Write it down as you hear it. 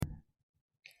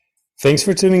Thanks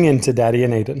for tuning in to Daddy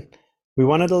and Aiden. We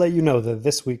wanted to let you know that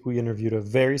this week we interviewed a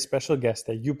very special guest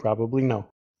that you probably know.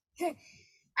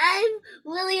 I'm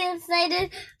really excited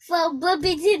for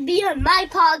Blippi to be on my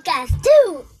podcast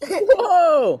too.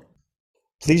 Whoa!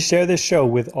 Please share this show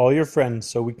with all your friends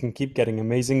so we can keep getting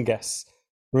amazing guests.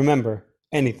 Remember,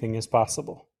 anything is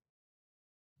possible.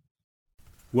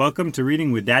 Welcome to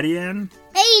Reading with Daddy and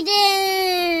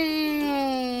Aiden!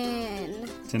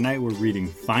 Tonight we're reading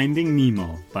Finding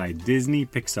Nemo by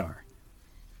Disney-Pixar.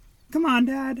 Come on,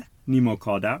 Dad, Nemo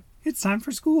called out. It's time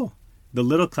for school. The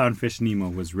little clownfish Nemo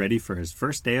was ready for his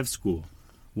first day of school.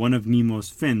 One of Nemo's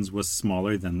fins was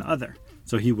smaller than the other,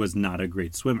 so he was not a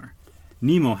great swimmer.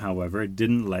 Nemo, however,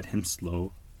 didn't let him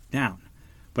slow down.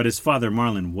 But his father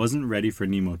Marlin wasn't ready for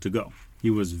Nemo to go. He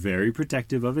was very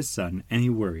protective of his son, and he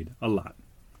worried a lot.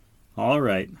 All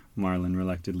right, Marlin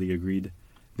reluctantly agreed.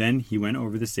 Then he went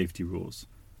over the safety rules.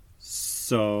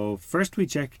 So, first we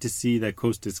check to see the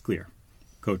coast is clear,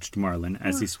 coached Marlin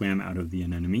as he swam out of the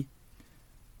anemone.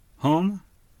 Home,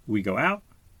 we go out,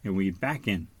 and we back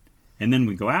in. And then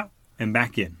we go out, and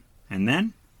back in. And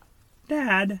then...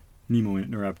 Dad, Nemo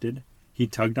interrupted. He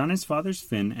tugged on his father's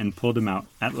fin and pulled him out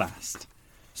at last.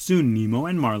 Soon Nemo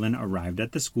and Marlin arrived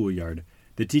at the schoolyard.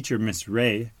 The teacher, Miss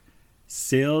Ray,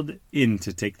 sailed in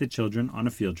to take the children on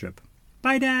a field trip.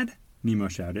 Bye, Dad, Nemo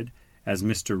shouted as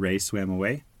Mr. Ray swam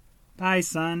away. Bye,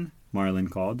 son, Marlin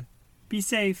called. Be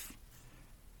safe.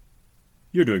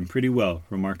 You're doing pretty well,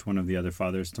 remarked one of the other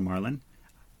fathers to Marlin.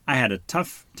 I had a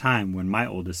tough time when my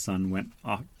oldest son went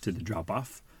off to the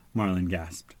drop-off, Marlin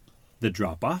gasped. The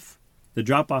drop-off? The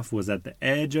drop-off was at the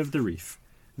edge of the reef.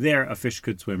 There, a fish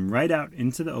could swim right out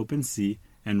into the open sea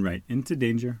and right into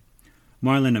danger.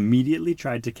 Marlin immediately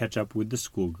tried to catch up with the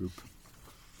school group.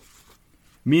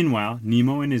 Meanwhile,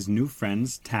 Nemo and his new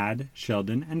friends, Tad,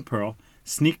 Sheldon, and Pearl,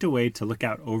 sneaked away to look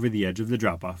out over the edge of the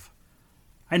drop-off.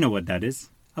 I know what that is.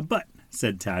 A butt,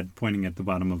 said Tad, pointing at the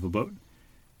bottom of a boat.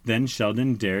 Then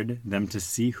Sheldon dared them to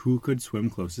see who could swim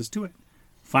closest to it.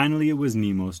 Finally, it was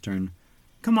Nemo's turn.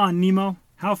 Come on, Nemo.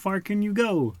 How far can you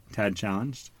go? Tad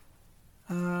challenged.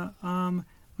 My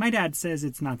dad says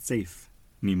it's not safe,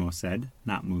 Nemo said,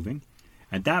 not moving.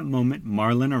 At that moment,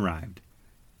 Marlin arrived.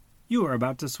 You are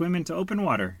about to swim into open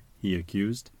water, he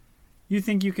accused. You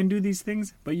think you can do these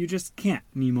things, but you just can't,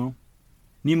 Nemo.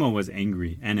 Nemo was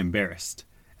angry and embarrassed.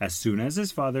 As soon as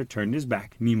his father turned his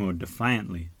back, Nemo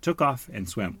defiantly took off and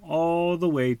swam all the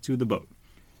way to the boat.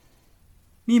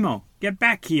 Nemo, get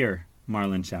back here,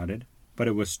 Marlin shouted, but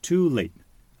it was too late.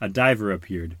 A diver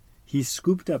appeared. He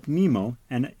scooped up Nemo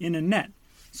and, in a net,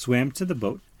 swam to the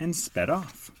boat and sped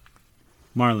off.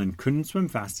 Marlin couldn't swim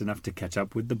fast enough to catch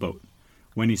up with the boat.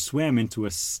 When he swam into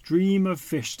a stream of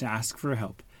fish to ask for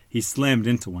help, he slammed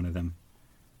into one of them.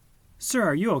 Sir,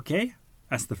 are you okay?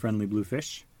 Asked the friendly blue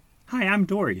fish. Hi, I'm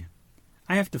Dory.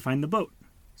 I have to find the boat,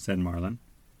 said Marlin.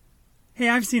 Hey,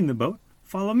 I've seen the boat.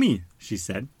 Follow me, she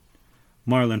said.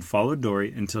 Marlin followed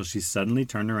Dory until she suddenly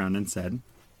turned around and said,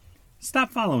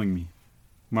 Stop following me.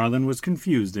 Marlin was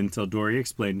confused until Dory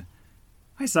explained,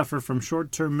 I suffer from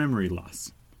short-term memory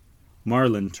loss.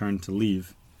 Marlin turned to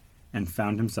leave and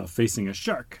found himself facing a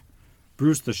shark.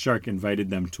 Bruce the shark invited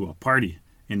them to a party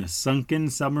in a sunken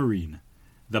submarine.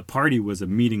 The party was a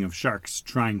meeting of sharks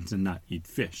trying to not eat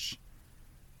fish.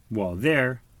 While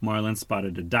there, Marlin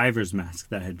spotted a diver's mask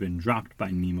that had been dropped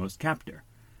by Nemo's captor.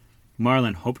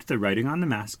 Marlin hoped the writing on the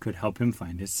mask could help him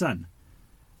find his son.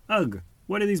 Ugh,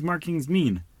 what do these markings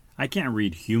mean? I can't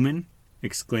read human,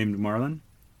 exclaimed Marlin.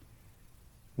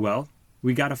 Well,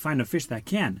 we gotta find a fish that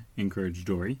can, encouraged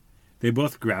Dory. They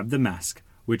both grabbed the mask,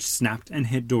 which snapped and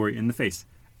hit Dory in the face.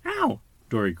 Ow!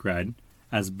 Dory cried,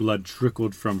 as blood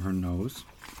trickled from her nose.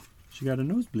 She got a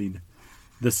nosebleed.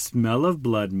 The smell of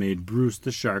blood made Bruce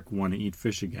the shark want to eat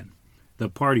fish again. The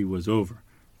party was over.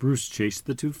 Bruce chased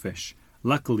the two fish.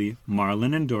 Luckily,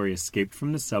 Marlin and Dory escaped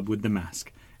from the sub with the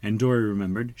mask, and Dory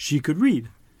remembered she could read.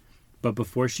 But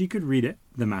before she could read it,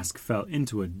 the mask fell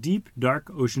into a deep, dark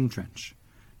ocean trench.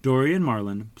 Dory and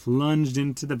Marlin plunged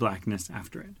into the blackness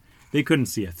after it. They couldn't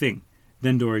see a thing.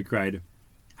 Then Dory cried,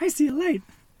 I see a light.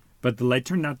 But the light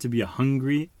turned out to be a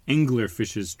hungry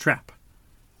anglerfish's trap.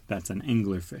 That's an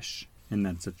anglerfish, and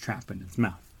that's a trap in its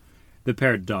mouth. The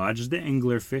pair dodged the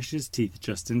anglerfish's teeth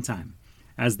just in time.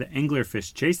 As the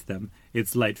anglerfish chased them,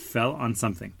 its light fell on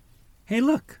something. Hey,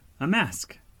 look, a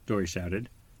mask, Dory shouted.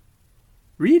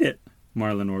 Read it,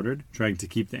 Marlin ordered, trying to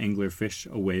keep the anglerfish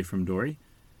away from Dory.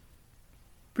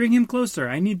 Bring him closer,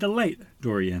 I need the light,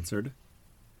 Dory answered.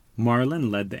 Marlin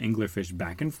led the anglerfish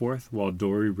back and forth while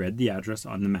Dory read the address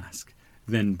on the mask.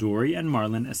 Then Dory and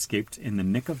Marlin escaped in the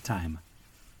nick of time.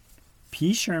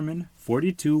 P. Sherman,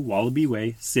 42 Wallaby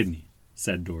Way, Sydney,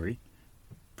 said Dory,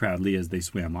 proudly as they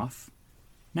swam off.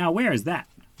 Now where is that?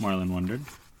 Marlin wondered.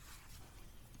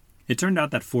 It turned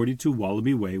out that 42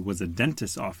 Wallaby Way was a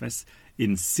dentist's office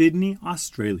in Sydney,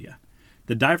 Australia.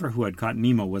 The diver who had caught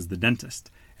Nemo was the dentist,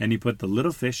 and he put the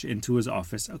little fish into his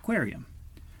office aquarium.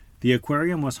 The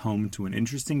aquarium was home to an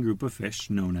interesting group of fish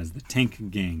known as the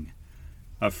tank gang.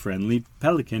 A friendly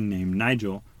pelican named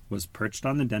Nigel was perched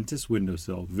on the dentist's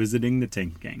windowsill visiting the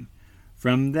tank gang.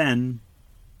 From then,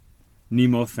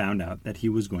 Nemo found out that he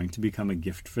was going to become a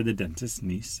gift for the dentist's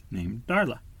niece named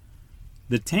Darla.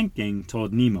 The tank gang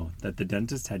told Nemo that the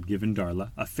dentist had given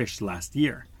Darla a fish last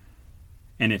year,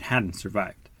 and it hadn't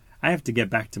survived. I have to get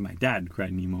back to my dad,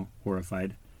 cried Nemo,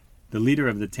 horrified. The leader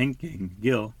of the tank gang,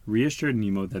 Gil, reassured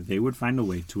Nemo that they would find a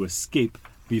way to escape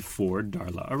before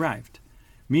Darla arrived.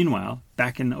 Meanwhile,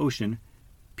 back in the ocean,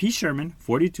 P. Sherman,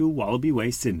 42 Wallaby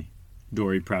Way, Sydney.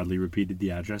 Dory proudly repeated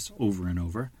the address over and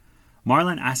over.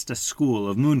 Marlin asked a school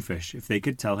of moonfish if they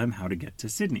could tell him how to get to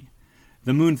Sydney.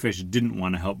 The moonfish didn't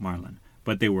want to help Marlin,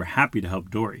 but they were happy to help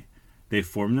Dory. They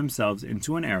formed themselves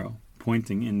into an arrow,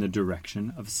 pointing in the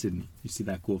direction of Sydney. You see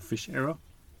that cool fish arrow?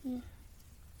 Yeah.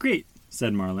 Great,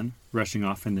 said Marlin, rushing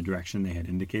off in the direction they had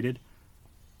indicated.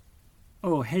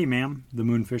 Oh, hey, ma'am, the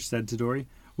moonfish said to Dory.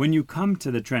 When you come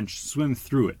to the trench, swim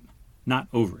through it, not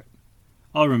over it.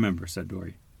 I'll remember, said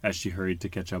Dory, as she hurried to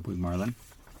catch up with Marlin.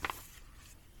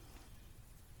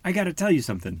 I gotta tell you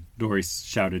something, Dory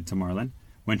shouted to Marlin.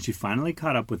 When she finally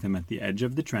caught up with him at the edge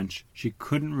of the trench, she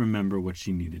couldn't remember what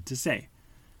she needed to say.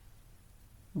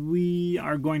 We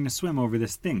are going to swim over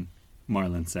this thing,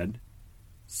 Marlin said.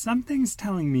 Something's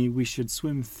telling me we should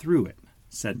swim through it,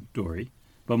 said Dory,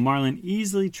 but Marlin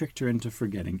easily tricked her into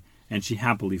forgetting, and she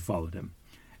happily followed him.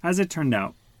 As it turned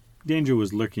out, danger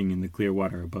was lurking in the clear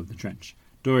water above the trench.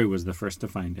 Dory was the first to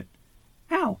find it.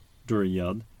 Ow! Dory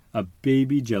yelled. A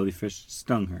baby jellyfish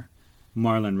stung her.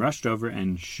 Marlin rushed over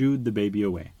and shooed the baby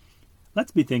away.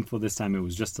 Let's be thankful this time it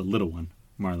was just a little one,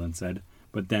 Marlin said.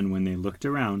 But then when they looked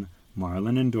around,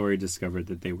 Marlin and Dory discovered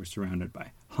that they were surrounded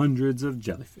by hundreds of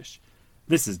jellyfish.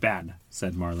 This is bad,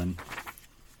 said Marlin.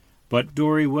 But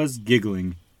Dory was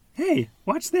giggling. Hey,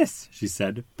 watch this, she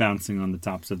said, bouncing on the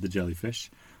tops of the jellyfish.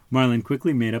 Marlin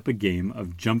quickly made up a game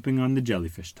of jumping on the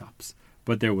jellyfish tops.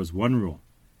 But there was one rule.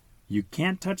 You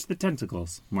can't touch the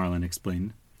tentacles, Marlin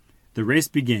explained. The race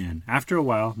began. After a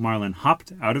while, Marlin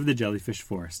hopped out of the jellyfish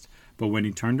forest. But when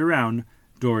he turned around,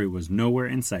 Dory was nowhere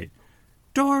in sight.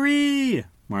 Dory!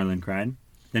 Marlin cried.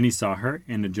 Then he saw her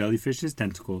in the jellyfish's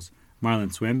tentacles.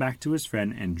 Marlin swam back to his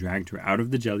friend and dragged her out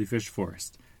of the jellyfish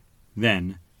forest.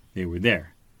 Then they were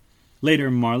there. Later,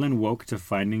 Marlin woke to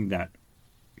finding that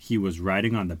he was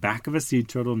riding on the back of a sea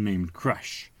turtle named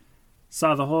Crush.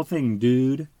 Saw the whole thing,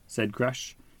 dude, said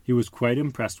Crush. He was quite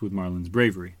impressed with Marlin's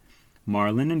bravery.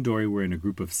 Marlin and Dory were in a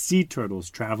group of sea turtles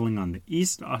traveling on the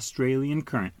East Australian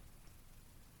current,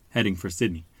 heading for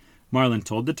Sydney. Marlin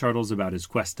told the turtles about his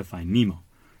quest to find Nemo.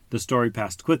 The story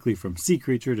passed quickly from sea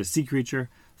creature to sea creature.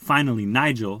 Finally,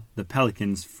 Nigel, the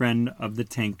pelican's friend of the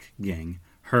tank gang,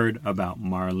 heard about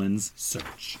Marlin's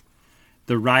search.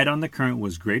 The ride on the current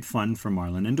was great fun for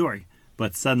Marlin and Dory,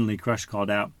 but suddenly Crush called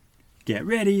out, Get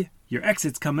ready! Your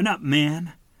exit's coming up,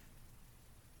 man!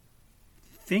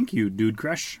 Thank you, Dude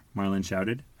Crush, Marlin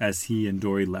shouted, as he and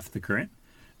Dory left the current.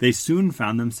 They soon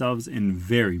found themselves in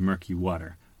very murky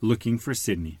water, looking for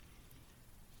Sydney.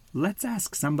 Let's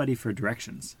ask somebody for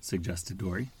directions, suggested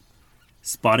Dory.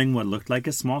 Spotting what looked like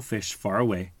a small fish far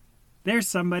away. There's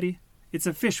somebody. It's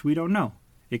a fish we don't know.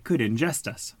 It could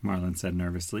ingest us, Marlin said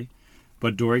nervously.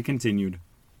 But Dory continued.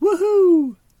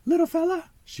 Woohoo! Little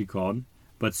fella, she called.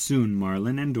 But soon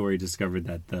Marlin and Dory discovered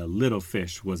that the little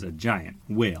fish was a giant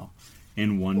whale.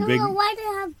 In one No, big... why do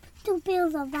you have two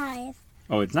pairs of eyes?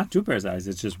 Oh, it's not two pairs of eyes.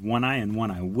 It's just one eye and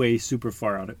one eye way super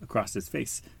far out across its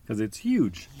face because it's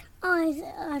huge. Oh,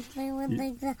 I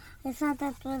thought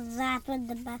that was that with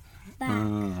the back.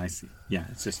 Oh, I see. Yeah,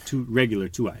 it's just two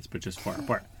eyes, but just far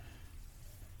apart.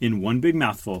 In one big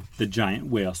mouthful, the giant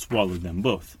whale swallowed them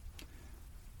both.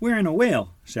 We're in a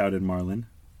whale, shouted Marlin.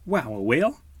 Wow, a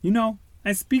whale? You know,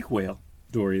 I speak whale.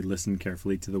 Dory listened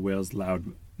carefully to the whale's loud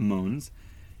moans.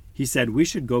 He said we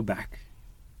should go back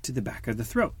to the back of the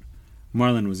throat.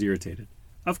 Marlin was irritated.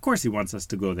 Of course he wants us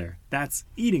to go there. That's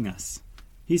eating us.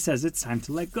 He says it's time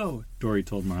to let go, Dory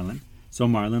told Marlin. So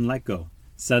Marlin let go.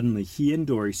 Suddenly, he and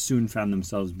Dory soon found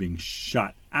themselves being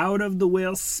shot out of the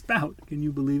whale's spout. Can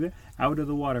you believe it? Out of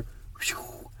the water.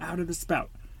 Out of the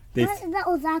spout. That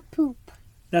was that poop.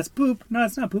 That's poop. No,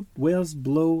 it's not poop. Whales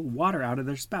blow water out of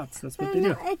their spouts. That's what they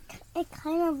do. It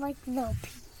kind of like their pee.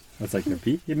 That's like their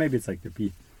pee? Yeah, maybe it's like their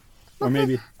pee. Or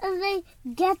maybe... And they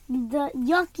get the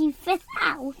yucky fish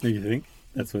out. Do you think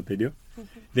that's what they do?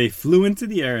 They flew into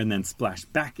the air and then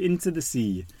splashed back into the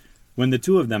sea. When the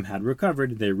two of them had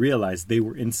recovered, they realized they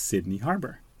were in Sydney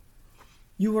Harbor.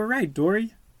 You were right,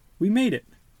 Dory. We made it.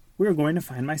 We're going to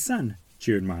find my son,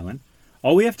 cheered Marlin.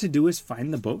 All we have to do is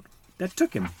find the boat that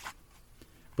took him.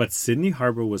 But Sydney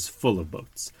Harbor was full of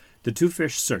boats. The two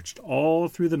fish searched all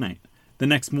through the night. The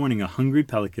next morning, a hungry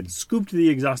pelican scooped the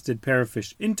exhausted pair of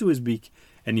fish into his beak,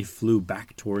 and he flew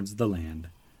back towards the land.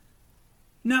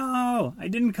 No, I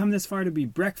didn't come this far to be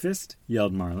breakfast,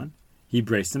 yelled Marlin. He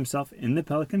braced himself in the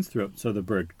pelican's throat so the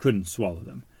bird couldn't swallow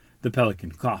them. The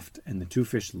pelican coughed, and the two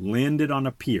fish landed on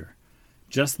a pier.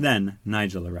 Just then,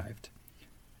 Nigel arrived.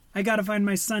 I gotta find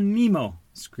my son Nemo,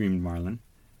 screamed Marlin.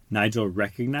 Nigel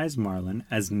recognized Marlin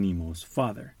as Nemo's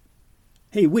father.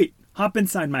 Hey, wait, hop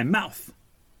inside my mouth,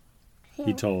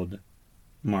 he told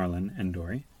Marlin and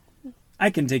Dory. I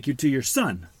can take you to your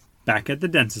son. Back at the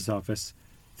dentist's office,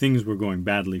 things were going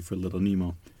badly for little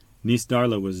Nemo. Niece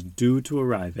Darla was due to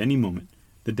arrive any moment.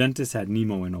 The dentist had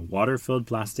Nemo in a water-filled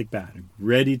plastic bag,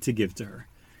 ready to give to her.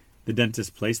 The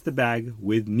dentist placed the bag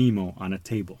with Nemo on a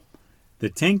table. The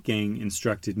tank gang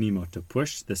instructed Nemo to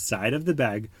push the side of the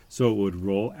bag so it would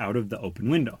roll out of the open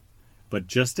window. But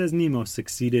just as Nemo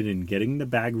succeeded in getting the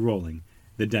bag rolling,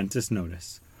 the dentist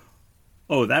noticed.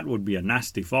 Oh, that would be a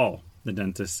nasty fall, the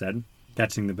dentist said,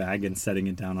 catching the bag and setting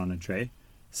it down on a tray.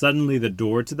 Suddenly the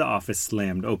door to the office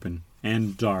slammed open,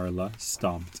 and Darla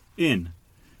stomped in.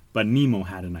 But Nemo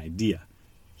had an idea.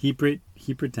 He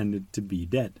pretended to be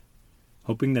dead,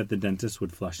 hoping that the dentist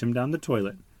would flush him down the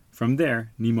toilet. From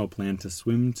there, Nemo planned to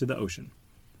swim to the ocean.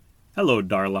 Hello,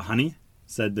 Darla, honey,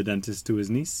 said the dentist to his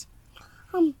niece.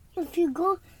 If you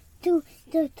go to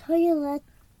the toilet,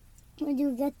 will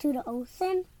you get to the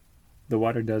ocean? The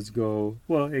water does go,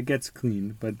 well, it gets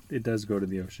cleaned, but it does go to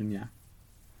the ocean, yeah.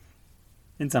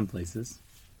 In some places.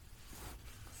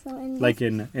 So like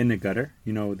in the gutter,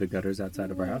 you know, the gutters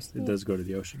outside of our house, it does go to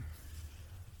the ocean.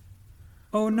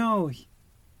 Oh no,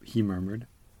 he murmured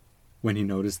when he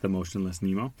noticed the motionless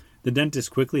Nemo. The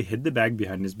dentist quickly hid the bag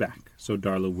behind his back so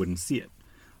Darla wouldn't see it.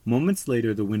 Moments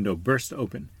later, the window burst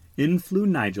open. In flew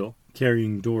Nigel,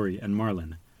 carrying Dory and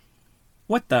Marlin.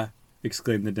 What the?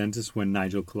 Exclaimed the dentist when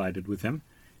Nigel collided with him.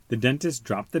 The dentist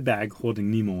dropped the bag,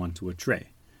 holding Nemo onto a tray.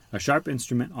 A sharp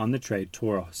instrument on the tray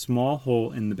tore a small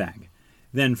hole in the bag.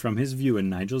 Then, from his view in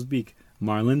Nigel's beak,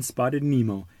 Marlin spotted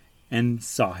Nemo and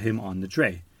saw him on the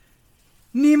tray.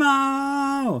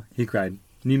 Nemo! He cried.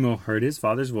 Nemo heard his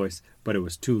father's voice, but it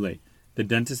was too late. The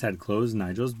dentist had closed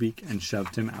Nigel's beak and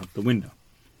shoved him out the window.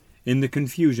 In the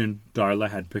confusion, Darla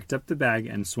had picked up the bag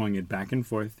and swung it back and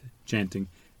forth, chanting,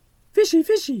 Fishy,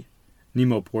 fishy!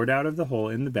 Nemo poured out of the hole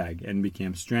in the bag and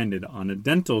became stranded on a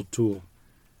dental tool.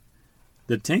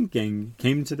 The tank gang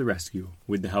came to the rescue.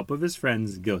 With the help of his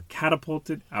friends, Gil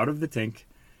catapulted out of the tank,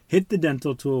 hit the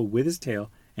dental tool with his tail,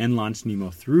 and launched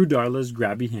Nemo through Darla's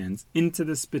grabby hands into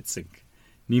the spit sink.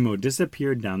 Nemo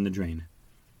disappeared down the drain.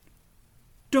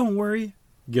 Don't worry,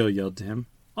 Gil yelled to him.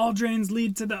 All drains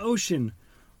lead to the ocean.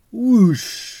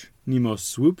 Whoosh! Nemo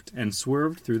swooped and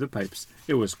swerved through the pipes.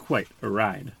 It was quite a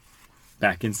ride.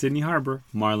 Back in Sydney Harbor,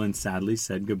 Marlin sadly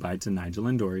said goodbye to Nigel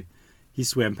and Dory. He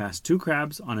swam past 2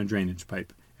 crabs on a drainage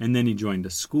pipe, and then he joined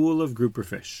a school of grouper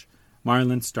fish.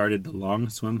 Marlin started the long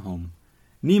swim home.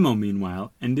 Nemo,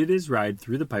 meanwhile, ended his ride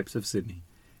through the pipes of Sydney.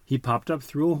 He popped up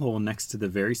through a hole next to the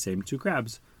very same 2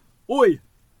 crabs. Oi!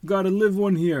 Got a live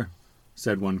one here,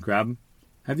 said one crab.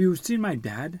 Have you seen my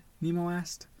dad? Nemo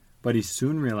asked. But he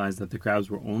soon realized that the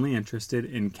crabs were only interested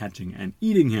in catching and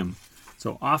eating him.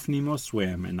 So off Nemo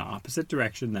swam in the opposite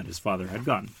direction that his father had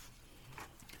gone.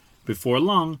 Before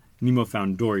long, Nemo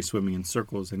found Dory swimming in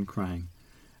circles and crying.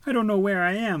 I don't know where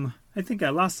I am. I think I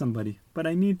lost somebody, but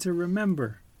I need to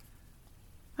remember.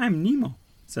 I'm Nemo,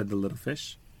 said the little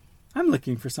fish. I'm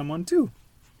looking for someone too.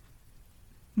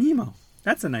 Nemo,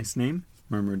 that's a nice name,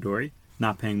 murmured Dory,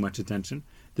 not paying much attention.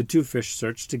 The 2 fish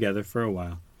searched together for a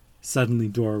while. Suddenly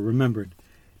Dora remembered.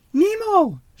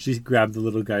 Nemo! She grabbed the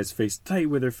little guy's face tight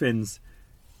with her fins.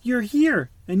 You're here,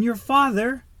 and your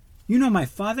father... You know my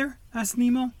father? Asked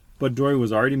Nemo. But Dory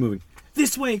was already moving.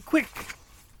 This way, quick!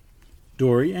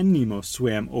 Dory and Nemo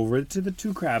swam over to the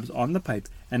 2 crabs on the pipe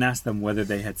and asked them whether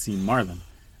they had seen Marlin.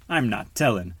 I'm not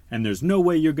tellin', and there's no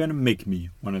way you're gonna make me,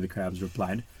 one of the crabs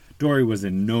replied. Dory was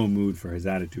in no mood for his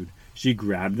attitude. She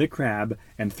grabbed the crab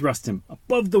and thrust him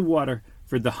above the water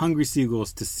for the hungry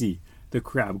seagulls to see. The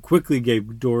crab quickly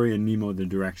gave Dory and Nemo the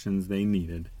directions they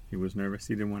needed. He was nervous.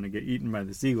 He didn't want to get eaten by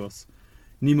the seagulls.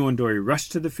 Nemo and Dory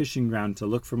rushed to the fishing ground to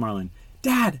look for Marlin.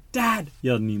 Dad! Dad!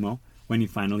 Yelled Nemo when he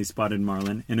finally spotted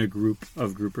Marlin in a group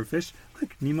of grouper fish.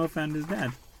 Look, Nemo found his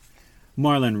dad.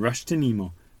 Marlin rushed to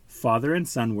Nemo. Father and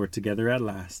son were together at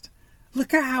last.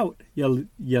 "Look out!"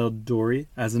 yelled Dory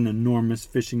as an enormous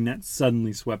fishing net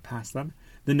suddenly swept past them.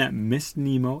 The net missed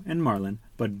Nemo and Marlin,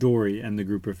 but Dory and the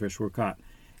grouper fish were caught.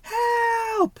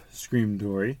 "Help!" screamed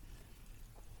Dory.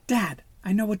 "Dad,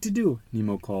 I know what to do,"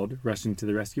 Nemo called, rushing to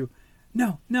the rescue.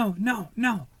 "No, no, no,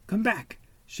 no! Come back!"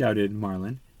 shouted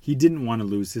Marlin. He didn't want to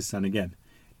lose his son again.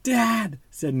 "Dad,"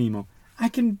 said Nemo, "I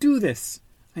can do this."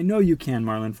 "I know you can,"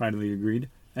 Marlin finally agreed,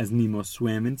 as Nemo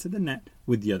swam into the net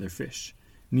with the other fish.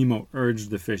 Nemo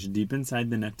urged the fish deep inside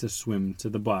the net to swim to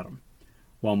the bottom,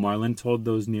 while Marlin told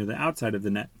those near the outside of the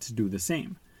net to do the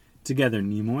same. Together,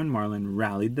 Nemo and Marlin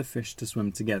rallied the fish to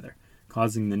swim together,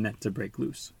 causing the net to break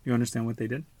loose. You understand what they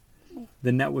did?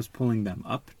 The net was pulling them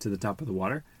up to the top of the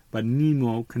water, but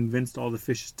Nemo convinced all the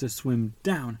fish to swim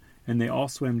down, and they all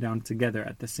swam down together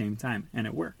at the same time, and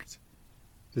it worked.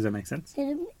 Does that make sense?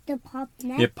 Did it pop the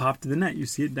net? It popped the net. You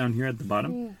see it down here at the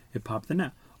bottom? Yeah. It popped the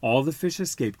net. All the fish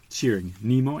escaped, cheering.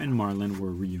 Nemo and Marlin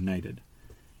were reunited.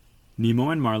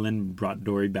 Nemo and Marlin brought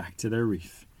Dory back to their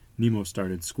reef. Nemo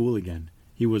started school again.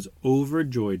 He was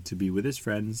overjoyed to be with his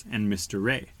friends and Mr.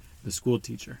 Ray, the school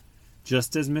teacher.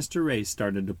 Just as Mr. Ray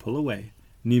started to pull away,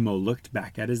 Nemo looked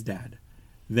back at his dad.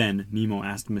 Then Nemo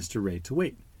asked Mr. Ray to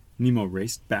wait. Nemo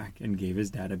raced back and gave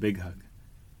his dad a big hug.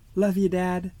 "Love you,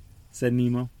 Dad," said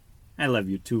Nemo. "I love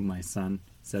you too, my son,"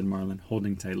 said Marlin,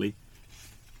 holding tightly.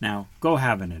 "Now, go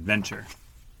have an adventure."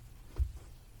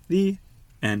 The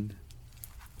end.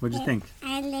 What'd you think?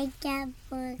 I like that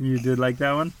book. You did like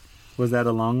that one? Was that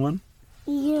a long one?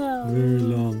 Yeah. Very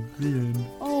long. The end.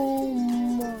 Oh,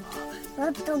 my.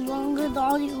 That's the longest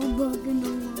audiobook in the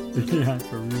world. Yeah,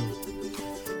 for real.